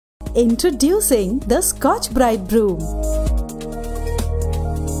Introducing the ScotchBrite Broom.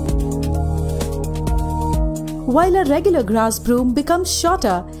 While a regular grass broom becomes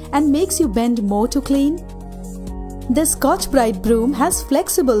shorter and makes you bend more to clean, the ScotchBrite Broom has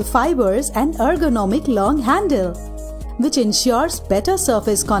flexible fibers and ergonomic long handle, which ensures better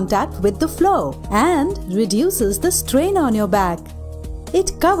surface contact with the floor and reduces the strain on your back.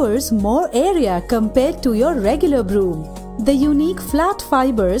 It covers more area compared to your regular broom. The unique flat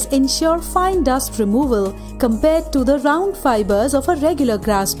fibers ensure fine dust removal compared to the round fibers of a regular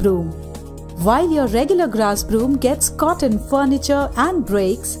grass broom. While your regular grass broom gets caught in furniture and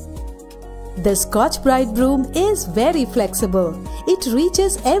breaks, the ScotchBrite Broom is very flexible. It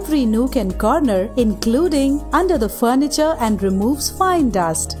reaches every nook and corner, including under the furniture, and removes fine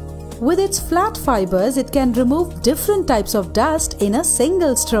dust. With its flat fibers, it can remove different types of dust in a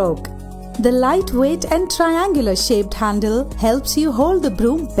single stroke. The lightweight and triangular shaped handle helps you hold the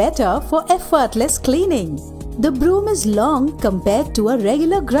broom better for effortless cleaning. The broom is long compared to a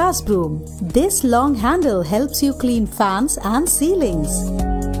regular grass broom. This long handle helps you clean fans and ceilings.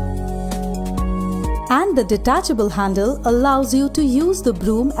 And the detachable handle allows you to use the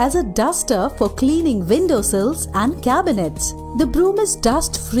broom as a duster for cleaning windowsills and cabinets. The broom is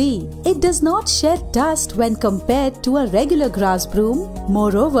dust-free. It does not shed dust when compared to a regular grass broom.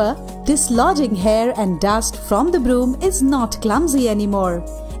 Moreover, dislodging hair and dust from the broom is not clumsy anymore.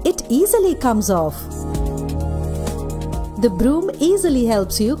 It easily comes off. The broom easily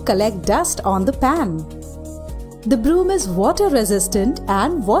helps you collect dust on the pan. The broom is water resistant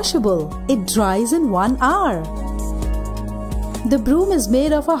and washable. It dries in 1 hour. The broom is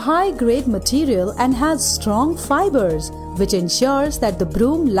made of a high-grade material and has strong fibers, which ensures that the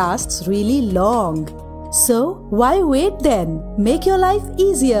broom lasts really long. So, why wait then? Make your life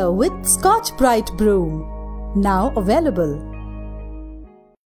easier with ScotchBrite Broom. Now available.